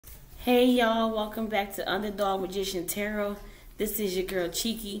Hey y'all, welcome back to Underdog Magician Tarot. This is your girl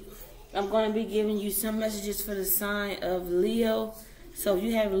Cheeky. I'm going to be giving you some messages for the sign of Leo. So if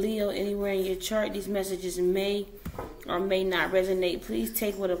you have Leo anywhere in your chart, these messages may or may not resonate. Please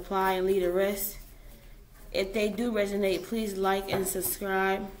take what apply and leave the rest. If they do resonate, please like and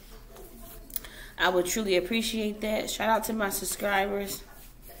subscribe. I would truly appreciate that. Shout out to my subscribers.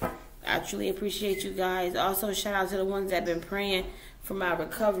 I truly appreciate you guys. Also, shout out to the ones that have been praying for my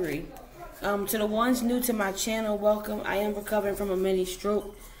recovery. To the ones new to my channel, welcome. I am recovering from a mini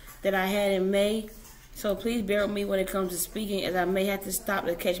stroke that I had in May. So please bear with me when it comes to speaking, as I may have to stop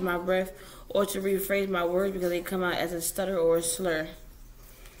to catch my breath or to rephrase my words because they come out as a stutter or a slur.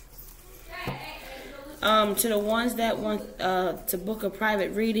 To the ones that want to book a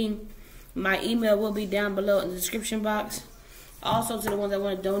private reading, my email will be down below in the description box. Also, to the ones that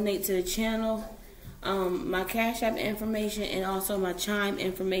want to donate to the channel, my Cash App information and also my Chime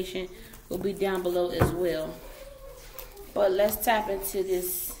information will be down below as well. But let's tap into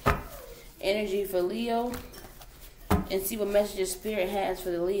this energy for Leo and see what messages Spirit has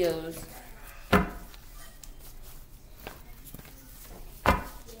for the Leos.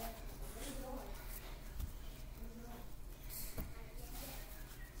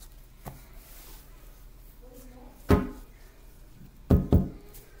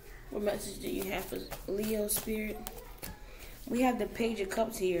 What message do you have for Leo, Spirit? We have the Page of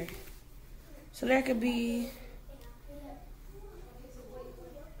Cups here. So there could be...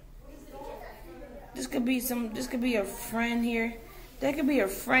 This could be a friend here. There could be a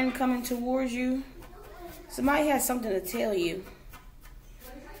friend coming towards you. Somebody has something to tell you.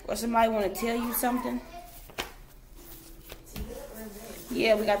 Or somebody want to tell you something.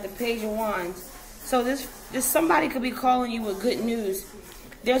 Yeah, we got the Page of Wands. So this somebody could be calling you with good news.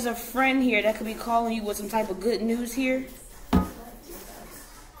 There's a friend here that could be calling you with some type of good news here.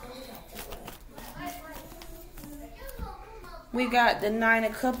 We got the Nine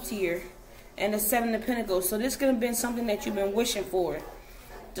of Cups here and the Seven of Pentacles. So this could have been something that you've been wishing for.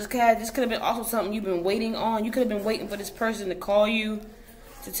 This could have been also something you've been waiting on. You could have been waiting for this person to call you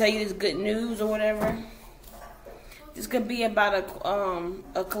to tell you this good news or whatever. This could be about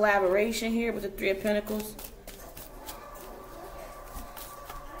a collaboration here with the Three of Pentacles.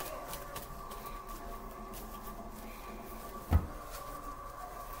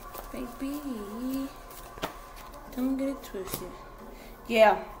 Baby, don't get it twisted.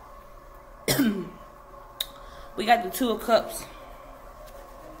 Yeah. We got the Two of Cups.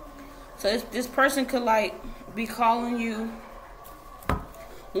 So this person could like be calling you,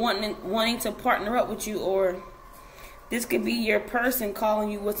 wanting to partner up with you, or this could be your person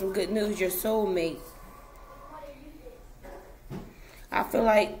calling you with some good news, your soulmate. I feel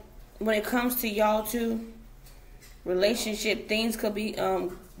like when it comes to y'all two, relationship, things could be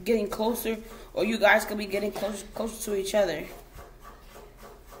getting closer, or you guys could be getting closer to each other.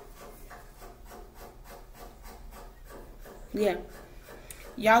 Yeah.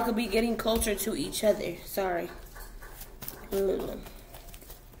 Y'all could be getting closer to each other. Sorry.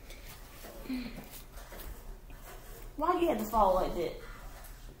 Why you had to fall like that?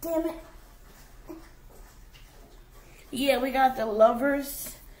 Damn it. Yeah, we got the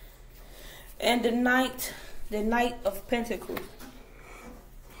Lovers and the Knight of Pentacles.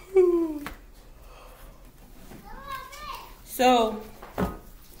 So,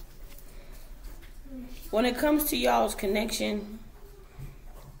 when it comes to y'all's connection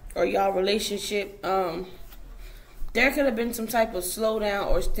or y'all relationship, there could have been some type of slowdown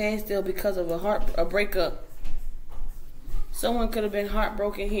or standstill because of a breakup. Someone could have been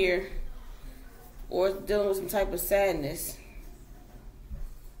heartbroken here or dealing with some type of sadness.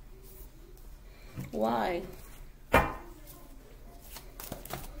 Why?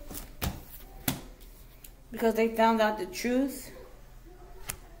 Because they found out the truth.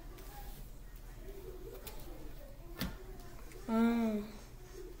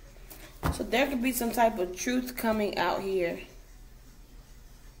 So there could be some type of truth coming out here.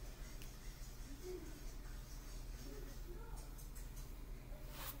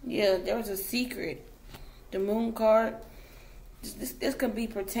 Yeah, there was a secret. The Moon card. This could be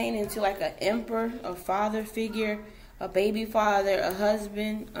pertaining to like an emperor, a father figure, a baby father, a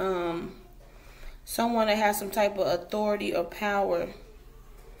husband, someone that has some type of authority or power,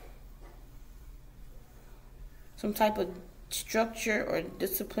 some type of structure or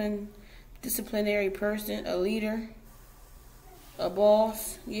disciplinary person, a leader, a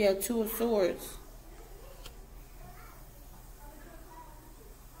boss. Yeah, Two of Swords.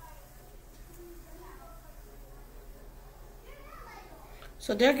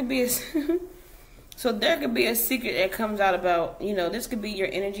 So there could be So there could be a secret that comes out about, you know, this could be your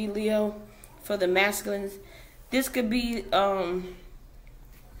energy, Leo, for the masculines. This could be, there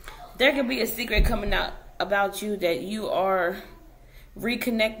could be a secret coming out about you that you are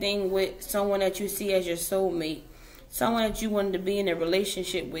reconnecting with someone that you see as your soulmate, someone that you wanted to be in a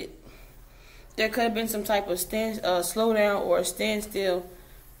relationship with. There could have been some type of slowdown or a standstill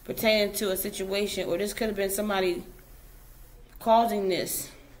pertaining to a situation, or this could have been somebody causing this.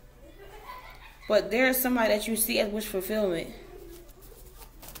 But there is somebody that you see as wish fulfillment,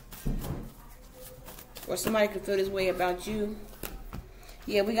 or somebody could feel this way about you.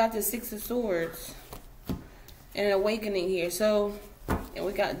 Yeah, we got the Six of Swords and an awakening here. So, and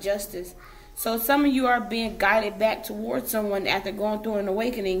we got justice. So some of you are being guided back towards someone after going through an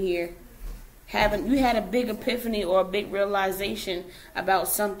awakening here. You had a big epiphany or a big realization about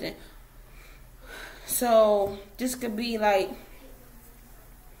something. So this could be like,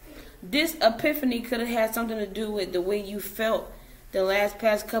 this epiphany could have had something to do with the way you felt the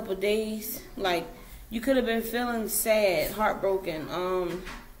past couple days. Like, you could have been feeling sad, heartbroken.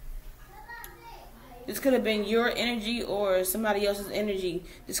 This could have been your energy or somebody else's energy.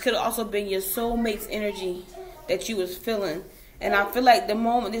 This could have also been your soulmate's energy that you was feeling. And I feel like the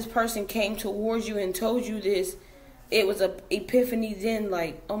moment this person came towards you and told you this, it was a epiphany then,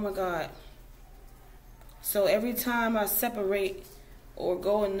 like, oh my God. So every time I separate or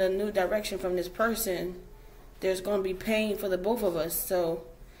go in a new direction from this person, there's going to be pain for the both of us. So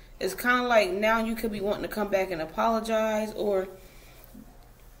it's kind of like now you could be wanting to come back and apologize or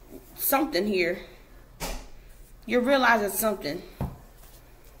something here. You're realizing something.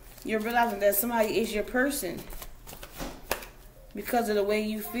 You're realizing that somebody is your person because of the way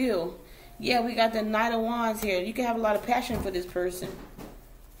you feel. Yeah, we got the Knight of Wands here. You can have a lot of passion for this person.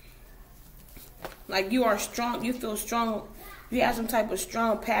 Like, you are strong. You feel strong. You have some type of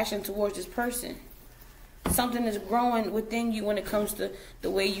strong passion towards this person. Something is growing within you when it comes to the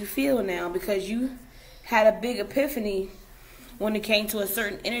way you feel now, because you had a big epiphany when it came to a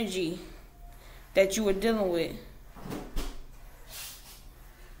certain energy that you were dealing with.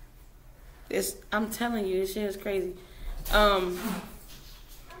 I'm telling you, this shit is crazy.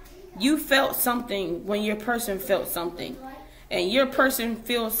 You felt something when your person felt something, and your person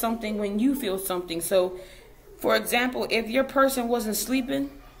feels something when you feel something. So, for example, if your person wasn't sleeping,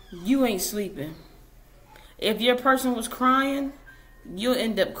 you ain't sleeping. If your person was crying, you'll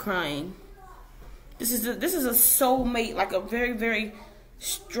end up crying. This is a soulmate, like a very, very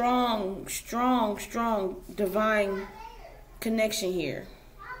strong divine connection here.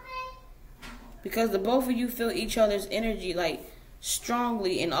 Because the both of you feel each other's energy, like,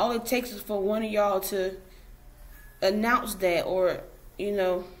 strongly, and all it takes is for one of y'all to announce that, or, you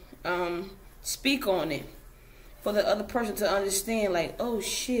know, speak on it, for the other person to understand, like, oh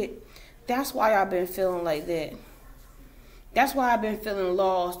shit, that's why I've been feeling like that. That's why I've been feeling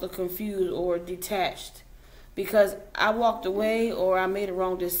lost or confused or detached, because I walked away or I made a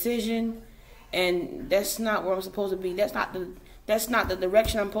wrong decision, and that's not where I'm supposed to be. That's not the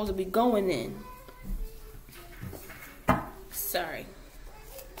direction I'm supposed to be going in. Sorry.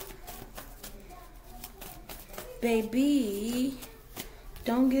 Baby,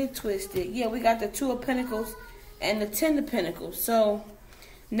 don't get it twisted. Yeah, we got the Two of Pentacles and the Ten of Pentacles. So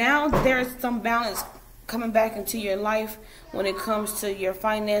now there's some balance coming back into your life when it comes to your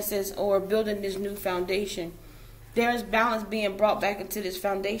finances or building this new foundation. There's balance being brought back into this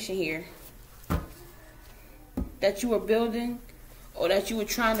foundation here that you were building or that you were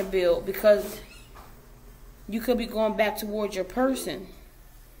trying to build, because you could be going back towards your person.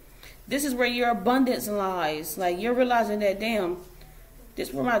 This is where your abundance lies. Like, you're realizing that, damn,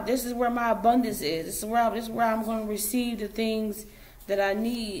 this is where my abundance is. This is where I'm going to receive the things that I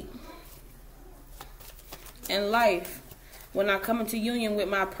need in life when I come into union with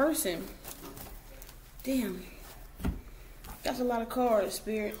my person. Damn, that's a lot of cards,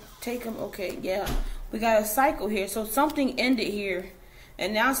 Spirit. Take them. Okay, yeah. We got a cycle here. So something ended here,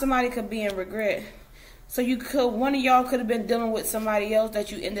 and now somebody could be in regret. So one of y'all could have been dealing with somebody else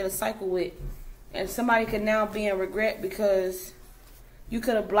that you ended a cycle with, and somebody could now be in regret because you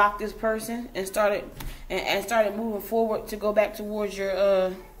could have blocked this person and started moving forward to go back towards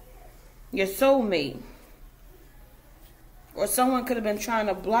your soulmate. Or someone could have been trying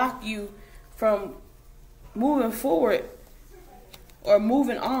to block you from moving forward or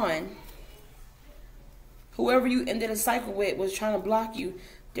moving on. Whoever you ended a cycle with was trying to block you.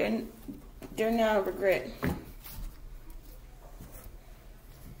 They're now in regret.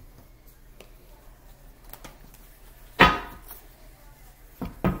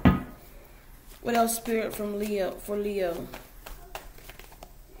 What else, Spirit, from Leo, for Leo?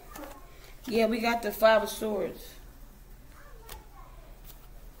 Yeah, we got the Five of Swords.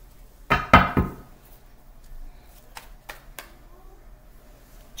 Come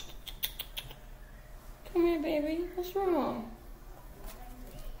here, baby. What's wrong?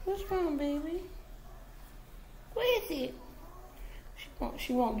 What's wrong, baby? What is it?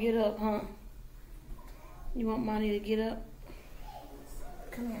 She won't get up, huh? You want Monty to get up?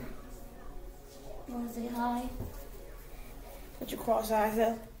 Come here. You want to say hi? Put your cross eyes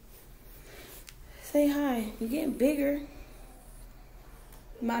up. Say hi. You're getting bigger.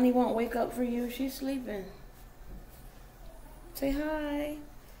 Monty won't wake up for you. She's sleeping. Say hi.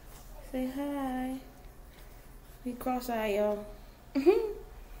 Say hi. We cross-eyed, y'all.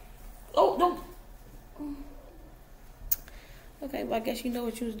 Oh, don't. Okay, well, I guess you know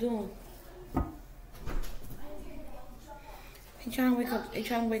what you was doing. They trying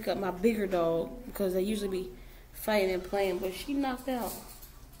to wake up my bigger dog because they usually be fighting and playing, but she knocked out.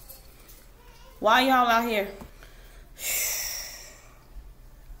 Why y'all out here?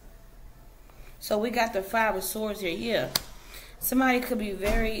 So we got the Five of Swords here. Yeah, somebody could be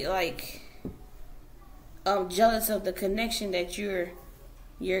very like jealous of the connection that you're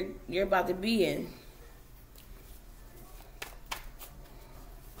about to be in.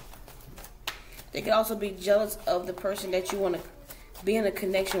 They could also be jealous of the person that you want to be in a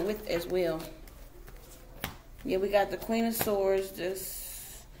connection with as well. Yeah, we got the Queen of Swords,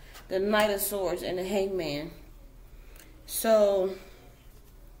 the Knight of Swords, and the Hangman. So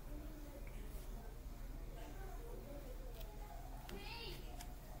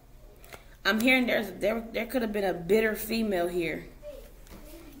I'm hearing there could have been a bitter female here.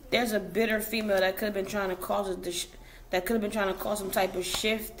 There's a bitter female that could have been trying to cause some type of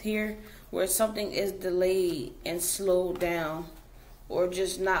shift here, where something is delayed and slowed down, or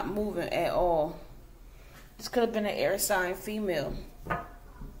just not moving at all. This could have been an air sign female,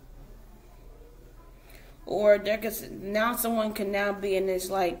 or now someone can now be in this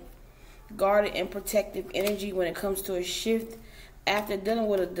like guarded and protective energy when it comes to a shift after dealing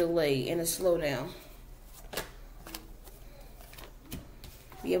with a delay and a slowdown.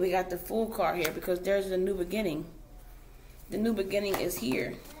 Yeah, we got the Fool card here because there's a new beginning. The new beginning is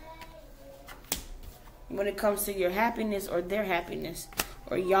here. When it comes to your happiness or their happiness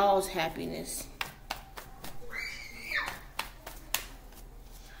or y'all's happiness.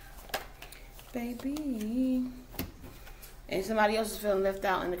 Baby. And somebody else is feeling left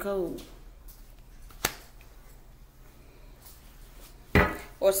out in the cold.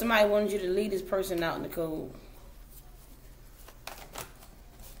 Or somebody wanted you to leave this person out in the cold.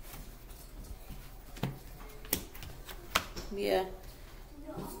 Yeah.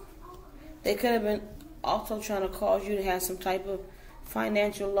 They could have been also trying to cause you to have some type of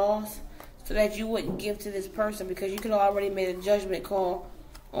financial loss so that you wouldn't give to this person, because you could have already made a judgment call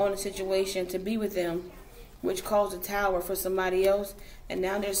on the situation to be with them, which caused a tower for somebody else, and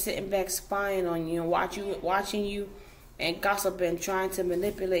now they're sitting back spying on you and watching you and gossiping, trying to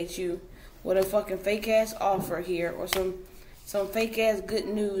manipulate you with a fucking fake ass offer here or some fake ass good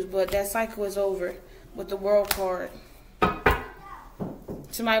news. But that cycle is over with the World card.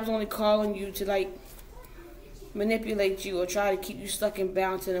 Somebody was only calling you to like manipulate you or try to keep you stuck and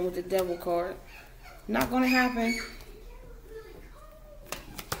bound to them with the Devil card. Not gonna happen.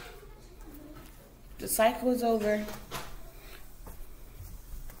 The cycle is over.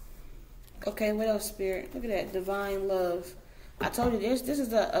 Okay, what else, Spirit? Look at that, divine love. I told you this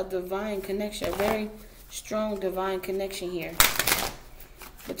is a divine connection, a very strong divine connection here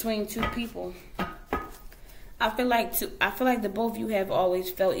between two people. I feel like the both of you have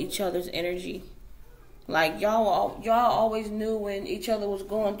always felt each other's energy. Like y'all always knew when each other was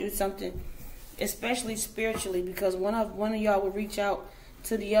going through something, especially spiritually, because one of y'all would reach out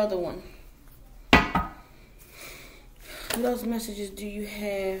to the other one. What else messages do you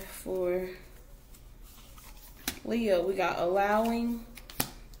have for Leo? We got allowing,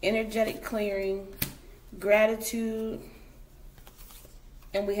 energetic clearing, gratitude,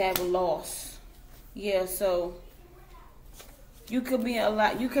 and we have loss. Yeah, so you could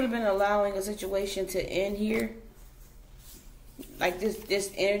have been allowing a situation to end here, like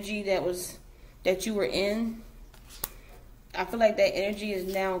this energy that you were in. I feel like that energy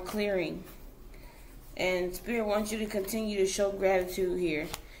is now clearing. And Spirit wants you to continue to show gratitude here.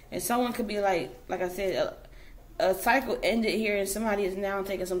 And someone could be like I said, a cycle ended here and somebody is now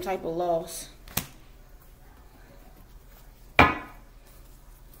taking some type of loss.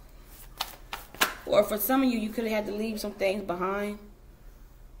 Or for some of you, you could have had to leave some things behind.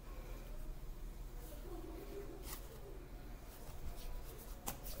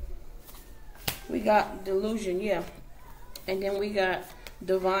 We got delusion, yeah. And then we got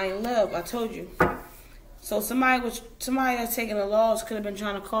divine love. I told you. So somebody that's taking the laws could have been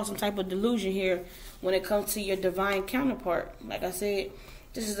trying to cause some type of delusion here when it comes to your divine counterpart. Like I said,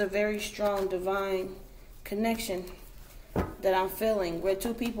 this is a very strong divine connection that I'm feeling, where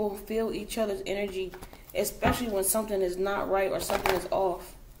two people feel each other's energy, especially when something is not right or something is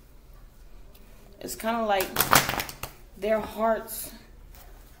off. It's kind of like their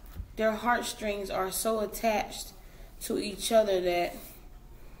heartstrings are so attached to each other that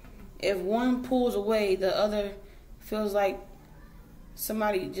if one pulls away, the other feels like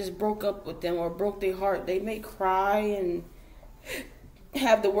somebody just broke up with them or broke their heart. They may cry and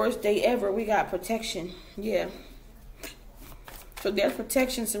have the worst day ever. We got protection. Yeah. So there's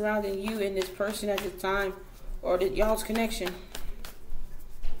protection surrounding you and this person at this time, or y'all's connection.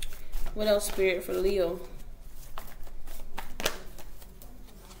 What else, Spirit, for Leo?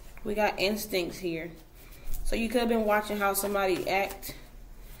 We got instincts here. So you could have been watching how somebody act,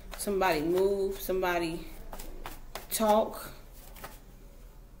 somebody move, somebody talk.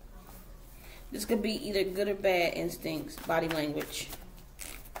 This could be either good or bad instincts, body language.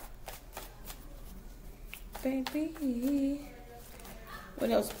 Baby. What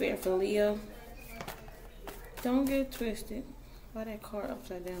else, Spirit, for Leo? Don't get twisted. Why that card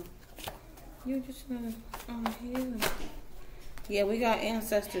upside down? You just gonna yeah, we got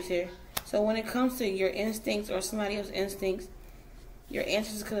ancestors here. So when it comes to your instincts or somebody else's instincts, your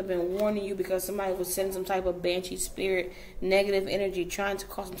ancestors could have been warning you because somebody was sending some type of banshee spirit, negative energy, trying to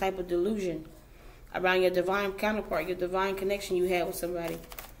cause some type of delusion around your divine counterpart, your divine connection you had with somebody.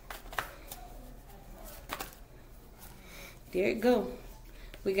 There it go.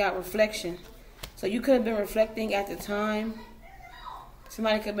 We got reflection. So you could have been reflecting at the time.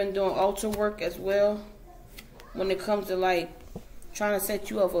 Somebody could have been doing altar work as well when it comes to like trying to set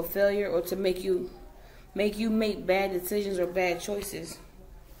you up for failure or to make you make bad decisions or bad choices.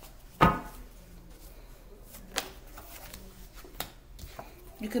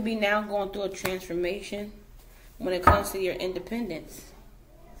 You could be now going through a transformation when it comes to your independence.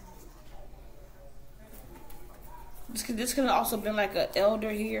 This could have also been like an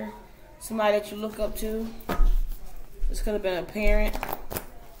elder here, somebody that you look up to. This could have been a parent,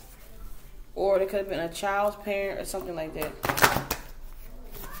 or it could have been a child's parent or something like that.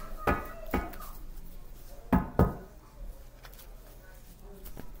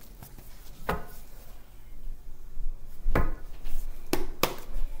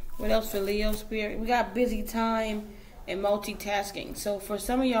 What else for Leo, Spirit? We got busy time and multitasking. So for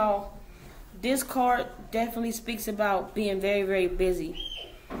some of y'all, this card definitely speaks about being very, very busy.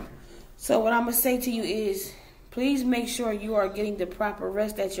 So what I'm going to say to you is, please make sure you are getting the proper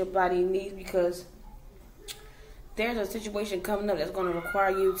rest that your body needs, because there's a situation coming up that's going to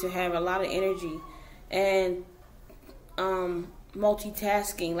require you to have a lot of energy and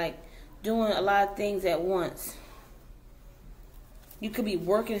multitasking, like doing a lot of things at once. You could be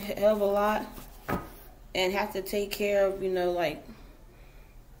working a hell of a lot and have to take care of, like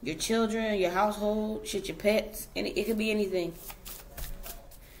your children, your household, shit, your pets, and it could be anything.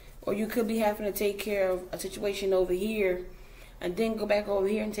 Or you could be having to take care of a situation over here and then go back over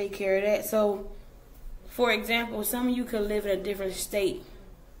here and take care of that. So, for example, some of you could live in a different state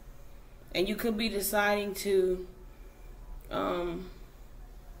and you could be deciding to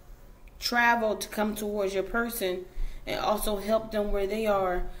travel to come towards your person and also help them where they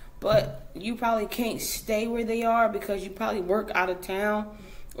are, but you probably can't stay where they are because you probably work out of town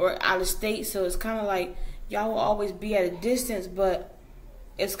or out of state. So it's kind of like y'all will always be at a distance, but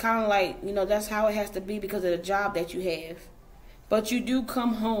it's kind of like, that's how it has to be because of the job that you have. But you do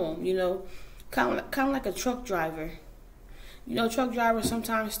come home, kind of like a truck driver. Truck drivers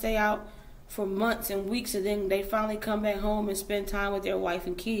sometimes stay out for months and weeks, and then they finally come back home and spend time with their wife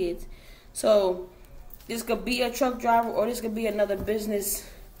and kids. So this could be a truck driver, or this could be another business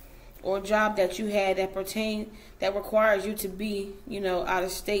or job that you had that requires you to be, out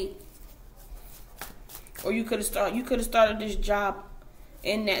of state. Or you could have started this job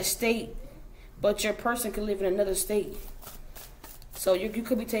in that state, but your person could live in another state. So you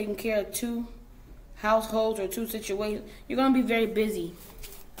could be taking care of two households or two situations. You're going to be very busy.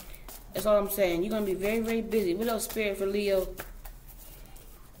 That's all I'm saying. You're going to be very, very busy. What else, Spirit, for Leo?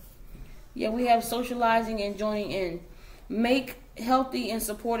 Yeah, we have socializing and joining in. Make healthy and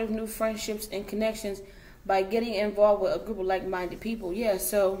supportive new friendships and connections by getting involved with a group of like-minded people. Yeah,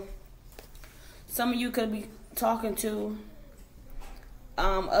 so some of you could be talking to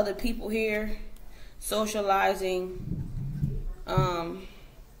other people here, socializing,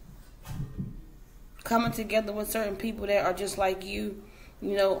 coming together with certain people that are just like you,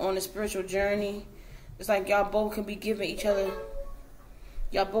 on a spiritual journey. It's like y'all both can be giving each other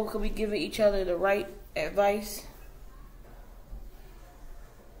Y'all both could be giving each other the right advice.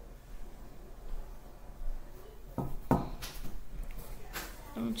 I'm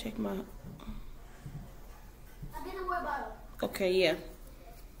gonna check my... Okay, yeah.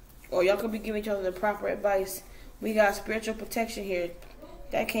 Or y'all could be giving each other the proper advice. We got spiritual protection here.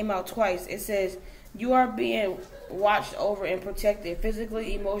 That came out twice. It says, you are being watched over and protected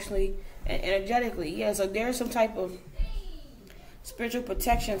physically, emotionally, and energetically. Yeah, so there's some type of spiritual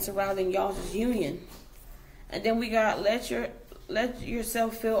protection surrounding y'all's union. And then we got let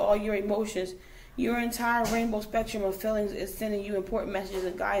yourself feel all your emotions. Your entire rainbow spectrum of feelings is sending you important messages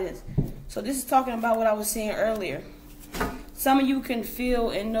and guidance. So this is talking about what I was saying earlier. Some of you can feel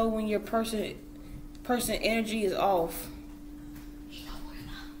and know when your person energy is off.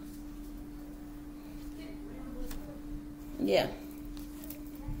 Yeah.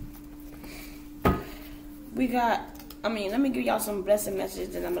 We got, let me give y'all some blessing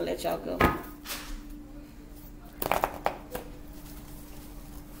messages, then I'm going to let y'all go.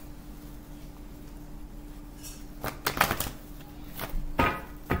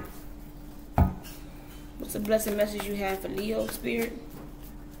 What's the blessing message you have for Leo, Spirit?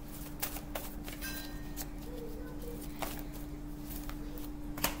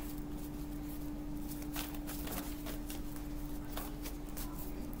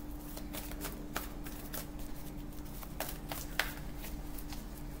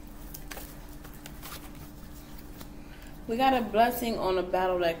 We got a blessing on a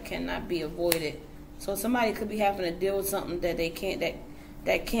battle that cannot be avoided. So somebody could be having to deal with something that they can't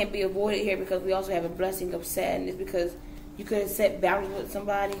that can't be avoided here, because we also have a blessing of sadness because you could have set boundaries with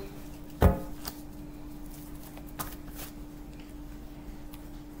somebody.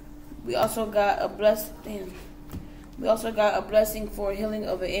 We also got a blessing for healing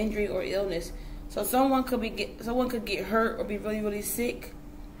of an injury or illness. So someone could get hurt or be really, really sick.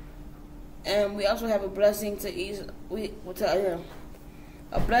 And we also have a blessing to ease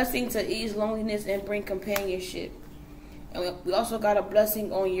loneliness and bring companionship. And we also got a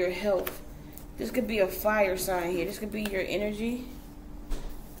blessing on your health. This could be a fire sign here. This could be your energy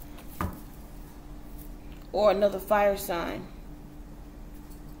or another fire sign.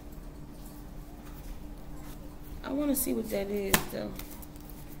 I want to see what that is though.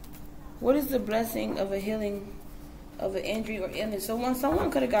 What is the blessing of a healing of an injury or illness? So when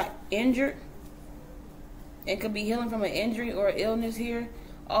someone could have got injured and could be healing from an injury or illness here.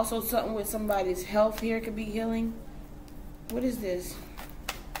 Also something with somebody's health here could be healing. What is this?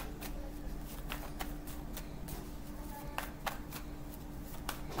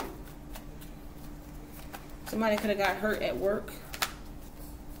 Somebody could have got hurt at work.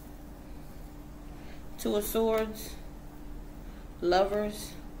 Two of Swords,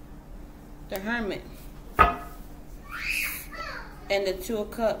 Lovers, the Hermit, and the Two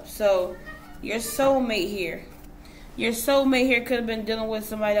of Cups. So your soulmate here. Your soulmate here could have been dealing with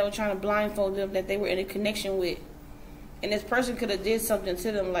somebody that was trying to blindfold them that they were in a connection with. And this person could have did something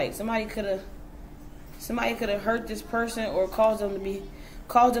to them, like somebody could have hurt this person or caused them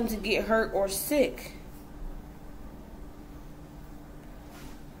to get hurt or sick.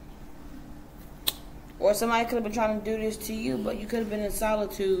 Or somebody could have been trying to do this to you, but you could have been in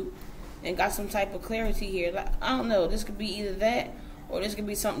solitude and got some type of clarity here. Like, I don't know. This could be either that or this could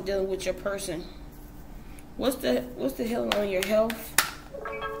be something dealing with your person. What's the healing on your health?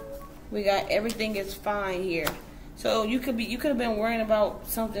 We got everything is fine here. So you could have been worrying about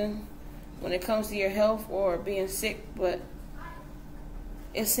something when it comes to your health or being sick, but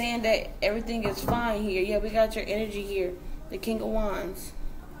it's saying that everything is fine here. Yeah, we got your energy here. The King of Wands.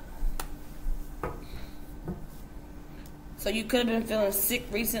 So you could have been feeling sick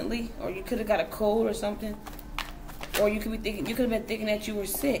recently, or you could have got a cold or something, or you could have been thinking that you were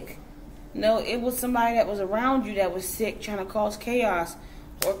sick. No, it was somebody that was around you that was sick, trying to cause chaos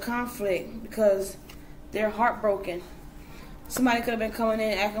or conflict because they're heartbroken. Somebody could have been coming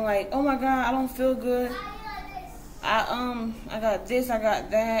in acting like, "Oh my God, I don't feel good. I got this, I got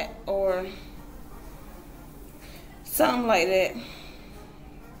that," or something like that.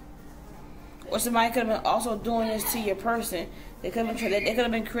 Or somebody could have been also doing this to your person. They could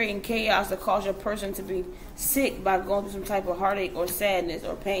have been creating chaos to cause your person to be sick by going through some type of heartache or sadness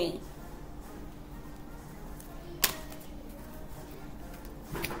or pain.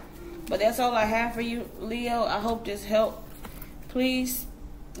 But that's all I have for you, Leo. I hope this helped. Please,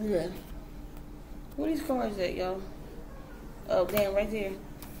 yeah. What are these cards at, y'all? Oh, damn, right there.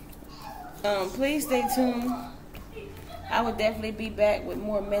 Please stay tuned. I will definitely be back with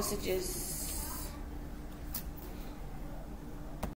more messages